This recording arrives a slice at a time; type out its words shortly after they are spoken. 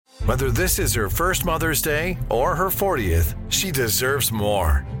Whether this is her first Mother's Day or her 40th, she deserves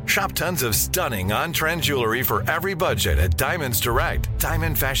more. Shop tons of stunning on-trend jewelry for every budget at Diamonds Direct.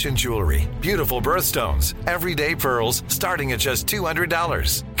 Diamond fashion jewelry, beautiful birthstones, everyday pearls starting at just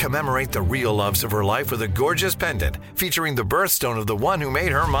 $200. Commemorate the real loves of her life with a gorgeous pendant featuring the birthstone of the one who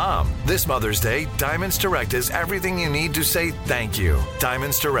made her mom. This Mother's Day, Diamonds Direct is everything you need to say thank you.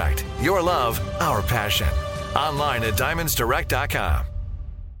 Diamonds Direct. Your love, our passion. Online at diamondsdirect.com.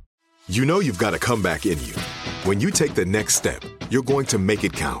 You know you've got a comeback in you. When you take the next step, you're going to make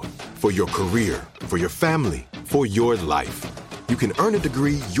it count. For your career, for your family, for your life. You can earn a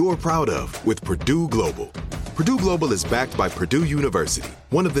degree you're proud of with Purdue Global. Purdue Global is backed by Purdue University,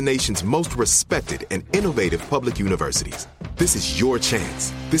 one of the nation's most respected and innovative public universities. This is your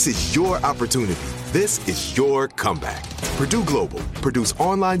chance. This is your opportunity. This is your comeback. Purdue Global, Purdue's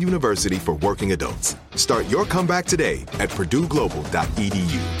online university for working adults. Start your comeback today at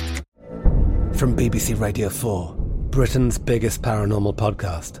purdueglobal.edu. From BBC Radio 4, Britain's biggest paranormal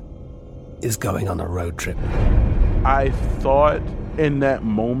podcast is going on a road trip. I thought in that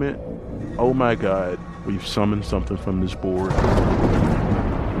moment, oh my God, we've summoned something from this board.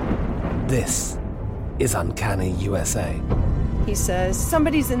 This is Uncanny USA. He says,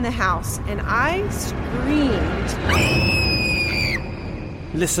 somebody's in the house, and I screamed.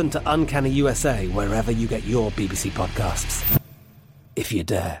 Listen to Uncanny USA wherever you get your BBC podcasts, if you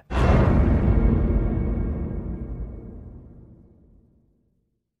dare.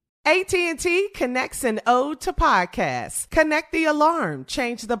 AT&T connects an ode to podcasts. Connect the alarm.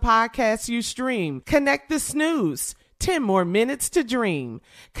 Change the podcast you stream. Connect the snooze. 10 more minutes to dream.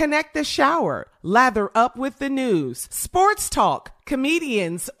 Connect the shower. Lather up with the news. Sports talk,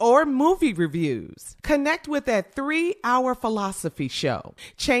 comedians, or movie reviews. Connect with that 3-hour philosophy show.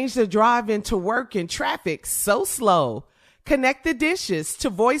 Change the drive into work in traffic so slow. Connect the dishes to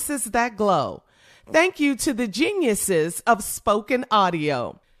voices that glow. Thank you to the geniuses of spoken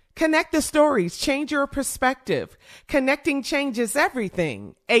audio. Connect the stories, change your perspective. Connecting changes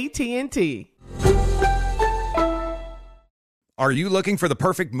everything. AT&T. Are you looking for the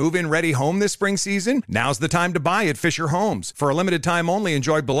perfect move-in ready home this spring season? Now's the time to buy at Fisher Homes. For a limited time only,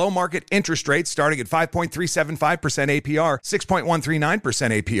 enjoy below-market interest rates starting at 5.375% APR,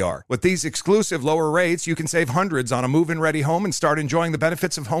 6.139% APR. With these exclusive lower rates, you can save hundreds on a move-in ready home and start enjoying the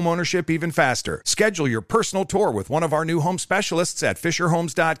benefits of homeownership even faster. Schedule your personal tour with one of our new home specialists at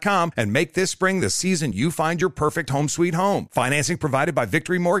FisherHomes.com and make this spring the season you find your perfect home sweet home. Financing provided by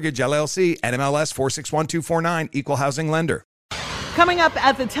Victory Mortgage, LLC, NMLS 461249, Equal Housing Lender. Coming up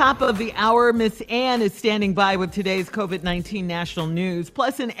at the top of the hour, Miss Ann is standing by with today's COVID-19 national news.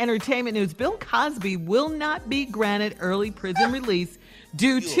 Plus, in entertainment news, Bill Cosby will not be granted early prison release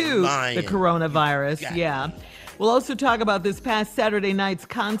due to the coronavirus. Yeah. We'll also talk about this past Saturday night's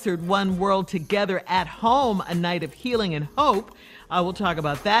concert, One World Together at Home, a night of healing and hope. We'll talk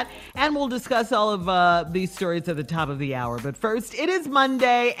about that, and we'll discuss all of these stories at the top of the hour. But first, it is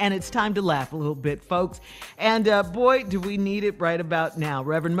Monday, and it's time to laugh a little bit, folks. And boy, do we need it right about now.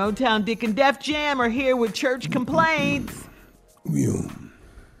 Reverend Motown, Deacon Def Jam are here with church complaints.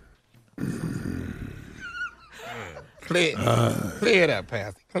 Clear it up,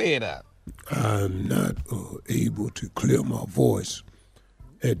 Pastor. Clear it up. I'm not able to clear my voice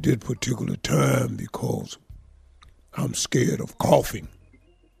at this particular time because I'm scared of coughing.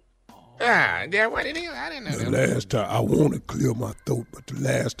 Yeah, what it is? I didn't know The that. last time, I want to clear my throat, but the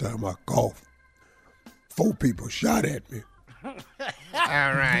last time I coughed, 4 people shot at me. All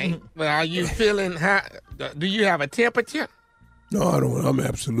right. Well, are you feeling hot? Do you have a temperature? No, I don't. I'm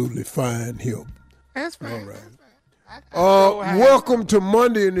absolutely fine here. That's fine. All right. Welcome to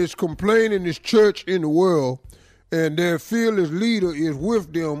Monday in this complainingest church in the world, and their fearless leader is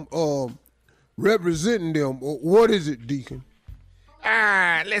with them, representing them. What is it, Deacon?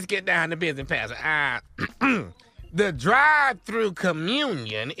 Let's get down to business, Pastor. The drive-through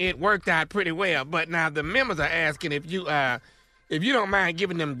communion, it worked out pretty well, but now the members are asking if you don't mind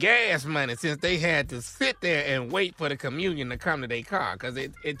giving them gas money since they had to sit there and wait for the communion to come to their car because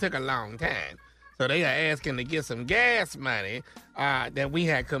it took a long time. So they are asking to get some gas money that we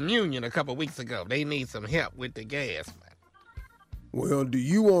had communion a couple weeks ago. They need some help with the gas money. Well, do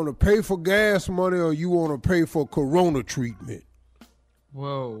you want to pay for gas money or you want to pay for corona treatment?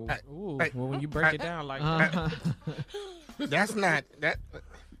 Whoa. Ooh, well, when you break it down like that. That's not that.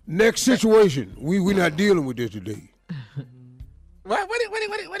 Next situation. We're not dealing with this today. What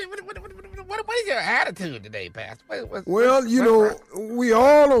is your attitude today, Pastor? Well, you know, we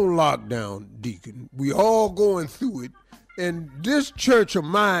all on lockdown, Deacon. We all going through it. And this church of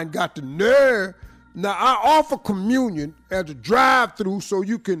mine got the nerve Now I offer communion as a drive-through so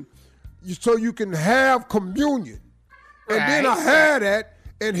you can have communion. And then I had that,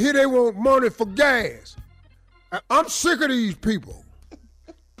 and here they want money for gas. I'm sick of these people.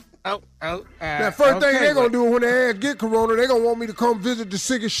 That first thing they're going to do when their ass get corona, they're going to want me to come visit the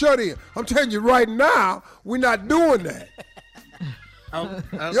sick and shut-in. I'm telling you right now, we're not doing that.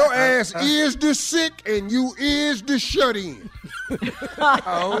 Your ass is the sick and you is the shut-in.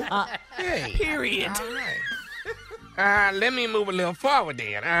 Okay. Period. All right. Let me move a little forward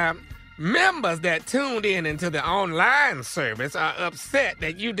then. Members that tuned in into the online service are upset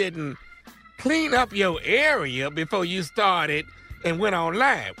that you didn't clean up your area before you started and went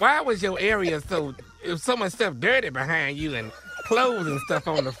online. Why was your area so much stuff dirty behind you and clothes and stuff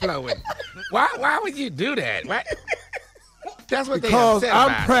on the floor? And why would you do that? Why? That's what because they upset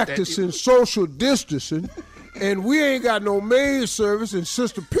I'm about practicing social distancing, and we ain't got no maid service, and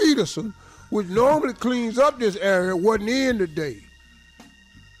Sister Peterson, which normally cleans up this area, wasn't in today.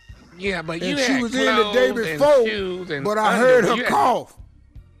 Yeah, but you and had she was in the day before, but I heard her cough.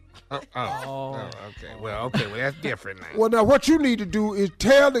 Okay. Well, that's different now. Well, now what you need to do is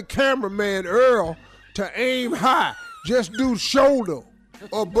tell the cameraman Earl to aim high. Just do shoulder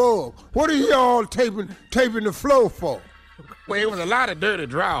above. What are y'all taping the floor for? Well, it was a lot of dirty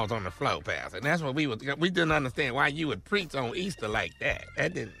drawers on the floor, Pastor, and that's what we didn't understand why you would preach on Easter like that.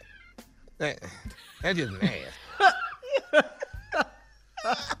 That just nasty.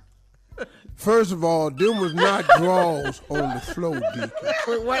 First of all, them was not drawers on the floor, Deacon.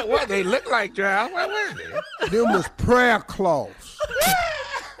 What they look like drawers? What were they? Them was prayer cloths.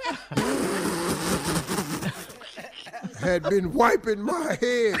 Had been wiping my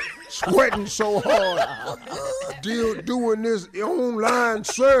head, sweating so hard, doing this online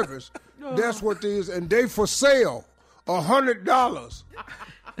service. That's what they is, and they for sale, $100.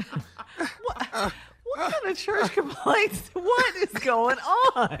 What kind of church complaints? What is going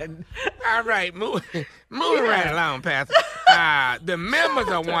on? All right, moving right along, Pastor. The members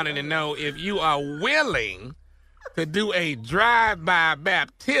are wanting to know if you are willing to do a drive-by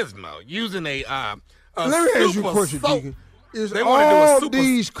baptismal using a Let me ask you a question, Deacon. Is all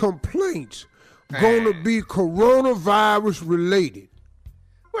these complaints going to be coronavirus related?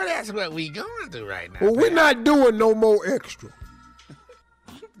 Well, that's what we going through right now. Well, we're not doing no more extra.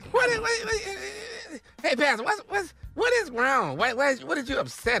 Hey, Pastor, what is wrong? What are you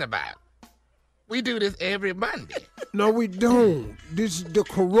upset about? We do this every Monday. No, we don't. The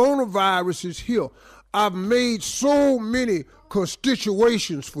coronavirus is here. I've made so many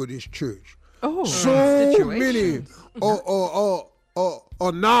constitutions for this church. Oh, so many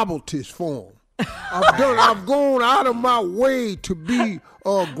novelties for them. I've gone out of my way to be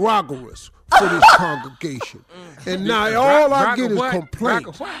gregarious for this congregation. And now all I get is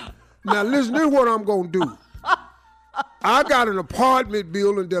complaints. Now listen, this is what I'm going to do. I got an apartment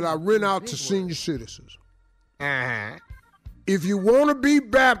building that I rent out to senior citizens. Uh-huh. If you want to be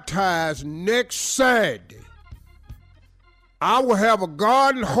baptized next Saturday, I will have a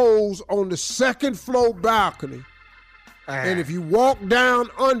garden hose on the second floor balcony. And if you walk down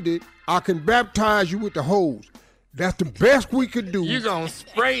under it, I can baptize you with the hose. That's the best we could do. You're going to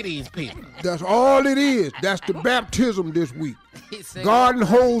spray these people. That's all it is. That's the baptism this week. Garden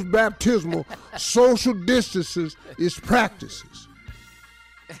hose baptismal, social distances is practices.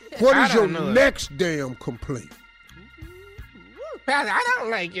 What is your next damn complaint? Pastor, I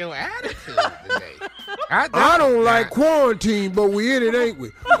don't like your attitude today. I don't like quarantine, but we in it, ain't we?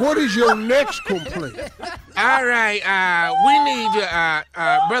 What is your next complaint? All right, we need you.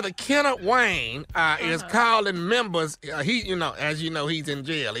 Brother Kenneth Wayne is calling members. As you know, he's in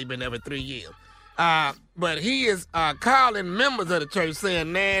jail. He's been there for 3 years. But he is calling members of the church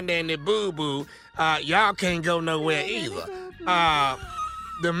saying, "Nan, nanny, boo, boo, y'all can't go nowhere either."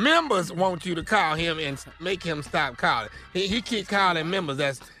 The members want you to call him and make him stop calling. He keeps calling members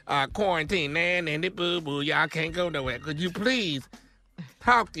that's quarantined. Nan, nanny, boo, boo, y'all can't go nowhere. Could you please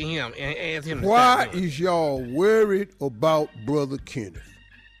talk to him and ask him to Why stop is y'all worried about Brother Kenneth?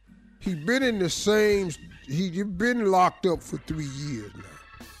 He been been locked up for 3 years now.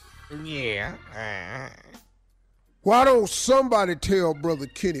 Yeah. Why don't somebody tell Brother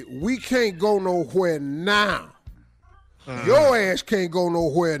Kenneth we can't go nowhere now? Your ass can't go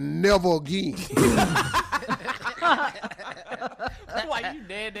nowhere never again. Why you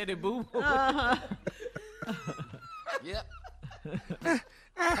dead, daddy boo? Yep.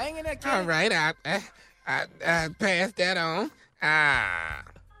 Hanging that kid. All right, I passed that on.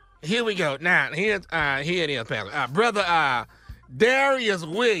 Here we go. Now, here it is, Pastor. Brother Darius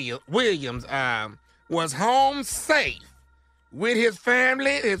Williams was home safe with his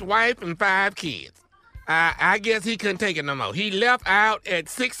family, his wife, and 5 kids. I guess he couldn't take it no more. He left out at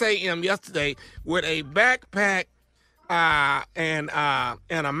 6 a.m. yesterday with a backpack and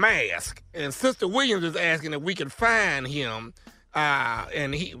a mask. And Sister Williams is asking if we can find him.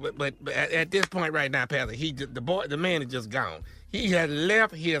 But at this point right now, Pastor, the man is just gone. He has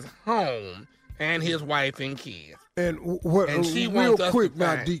left his home and his wife and kids. And she real wants us quick to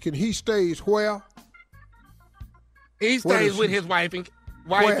now, find. Deacon, he stays where? He stays with his wife and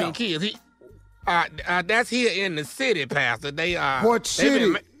kids. That's here in the city, Pastor. What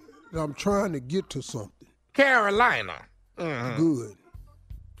city? I'm trying to get to something. Carolina. Mm-hmm. Good.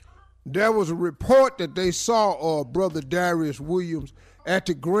 There was a report that they saw Brother Darius Williams at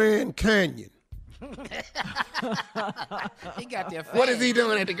the Grand Canyon. He got there fast. What is he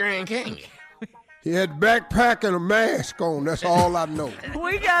doing at the Grand Canyon? He had backpack and a mask on. That's all I know.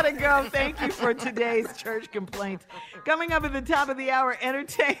 We got to go. Thank you for today's church complaints. Coming up at the top of the hour,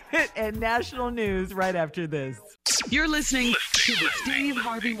 entertainment and national news right after this. You're listening to the Steve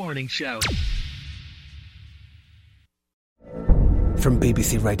Harvey Morning Show. From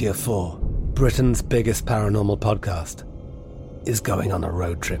BBC Radio 4, Britain's biggest paranormal podcast is going on a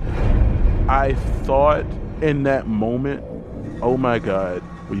road trip. I thought in that moment, oh my God,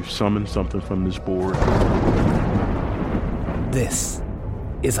 we've summoned something from this board. This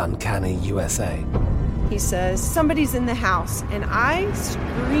is Uncanny USA. He says, somebody's in the house, and I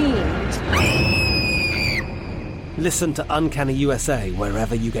screamed. Listen to Uncanny USA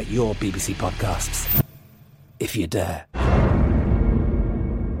wherever you get your BBC podcasts, if you dare.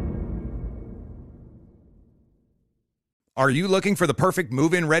 Are you looking for the perfect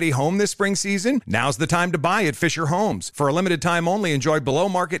move-in ready home this spring season? Now's the time to buy at Fisher Homes. For a limited time only, enjoy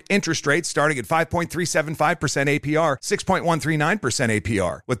below-market interest rates starting at 5.375% APR, 6.139%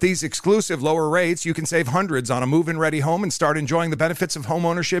 APR. With these exclusive lower rates, you can save hundreds on a move-in ready home and start enjoying the benefits of home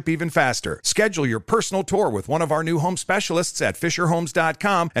ownership even faster. Schedule your personal tour with one of our new home specialists at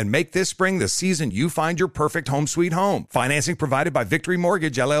FisherHomes.com and make this spring the season you find your perfect home sweet home. Financing provided by Victory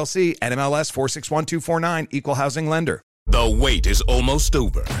Mortgage, LLC, NMLS 461249, Equal Housing Lender. The wait is almost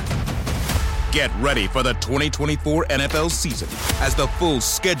over. Get ready for the 2024 NFL season as the full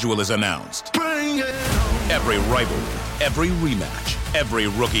schedule is announced. Every rivalry, every rematch, every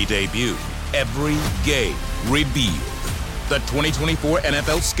rookie debut, every game revealed. The 2024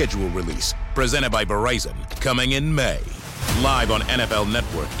 NFL schedule release, presented by Verizon, coming in May. Live on NFL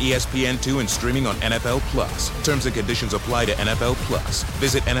Network, ESPN2, and streaming on NFL Plus. Terms and conditions apply to NFL Plus.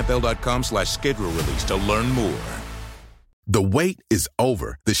 Visit NFL.com/schedule release to learn more. The wait is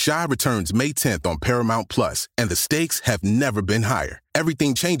over. The Chi returns May 10th on Paramount Plus, and the stakes have never been higher.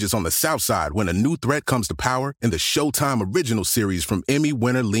 Everything changes on the South Side when a new threat comes to power in the Showtime original series from Emmy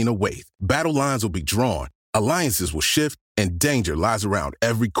winner Lena Waithe. Battle lines will be drawn, alliances will shift, and danger lies around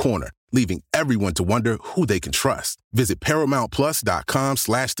every corner, leaving everyone to wonder who they can trust. Visit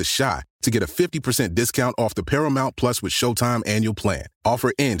ParamountPlus.com/The Chi to get a 50% discount off the Paramount Plus with Showtime annual plan.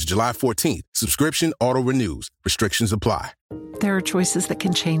 Offer ends July 14th. Subscription auto-renews. Restrictions apply. There are choices that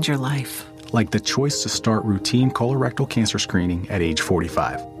can change your life. Like the choice to start routine colorectal cancer screening at age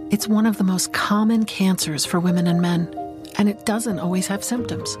 45. It's one of the most common cancers for women and men, and it doesn't always have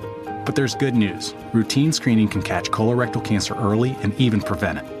symptoms. But there's good news. Routine screening can catch colorectal cancer early and even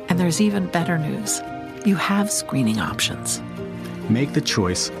prevent it. And there's even better news. You have screening options. Make the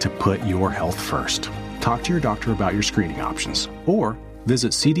choice to put your health first. Talk to your doctor about your screening options or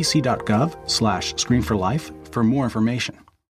visit cdc.gov/screenforlife for more information.